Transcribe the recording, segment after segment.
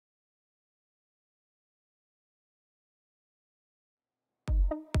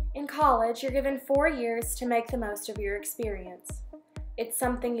In college, you're given 4 years to make the most of your experience. It's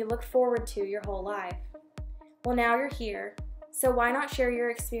something you look forward to your whole life. Well, now you're here, so why not share your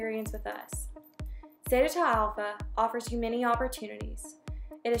experience with us? Zeta Alpha offers you many opportunities.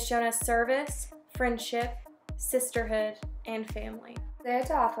 It has shown us service, friendship, sisterhood, and family.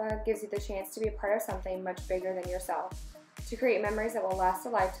 Zeta Alpha gives you the chance to be a part of something much bigger than yourself, to create memories that will last a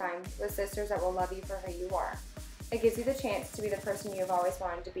lifetime with sisters that will love you for who you are. It gives you the chance to be the person you have always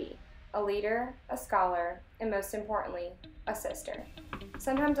wanted to be, a leader, a scholar, and most importantly, a sister.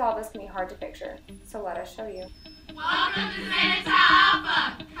 Sometimes all this can be hard to picture, so let us show you. Welcome to Zeta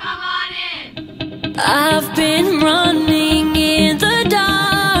Alpha! Come on in! I've been running in the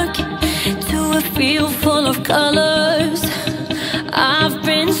dark to a field full of colors. I've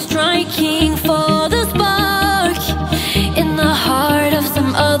been striking for the spark in the heart of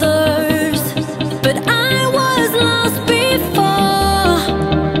some others. But I was lost before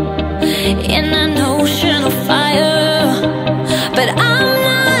in an ocean of fire. But I'm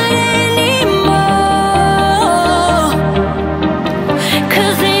not anymore,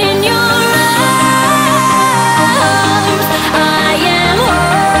 'cause in your arms I am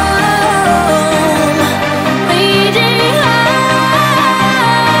home, leading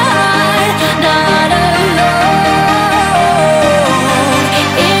high, not alone.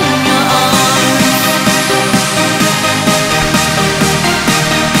 In your arms, in your arms.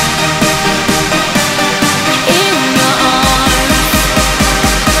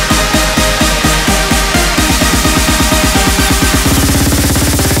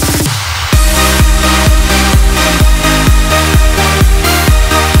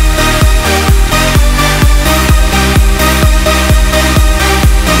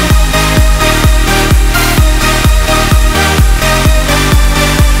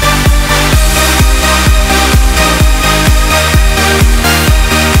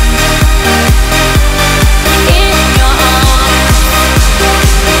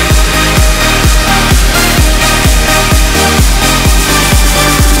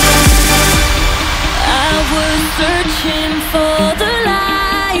 Searching for the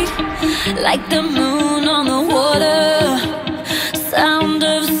light, like the moon on the water. Sound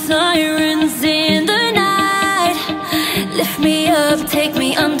of sirens in the night, lift me up, take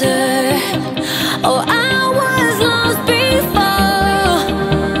me under. Oh, I was lost before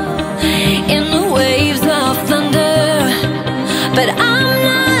in the waves of thunder, but I'm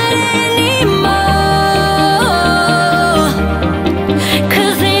not anymore.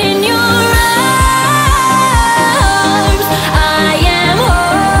 'Cause in your arms I am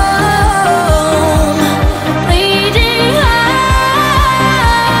home, leading high,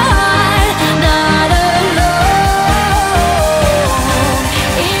 not alone.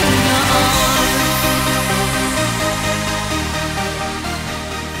 In your arms.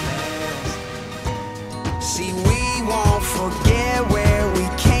 See, we won't forget where we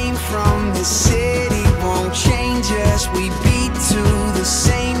came from. This city won't change us. We beat to the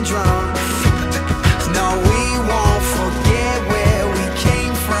same drum. No, we won't forget where we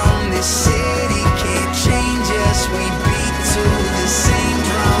came from. This city can't change us. We beat to the same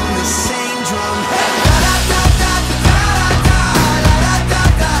drum, the same drum.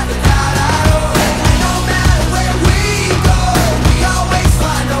 No matter where we go, we always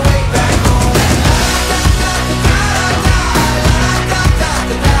find a way back home.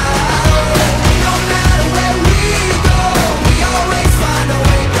 No matter where we go, we always find a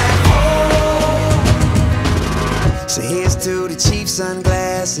way back home. So here's to the cheap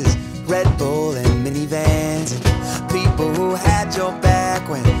sunglasses, Red Bull and minivans, and people who had your back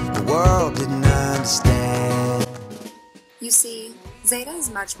when the world didn't understand. You see, Zeta is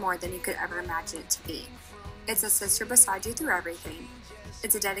much more than you could ever imagine it to be. It's a sister beside you through everything.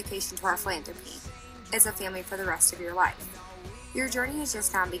 It's a dedication to our philanthropy. It's a family for the rest of your life. Your journey is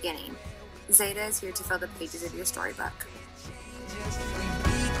just now beginning. Zeta is here to fill the pages of your storybook. We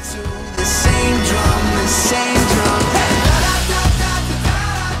beat to the same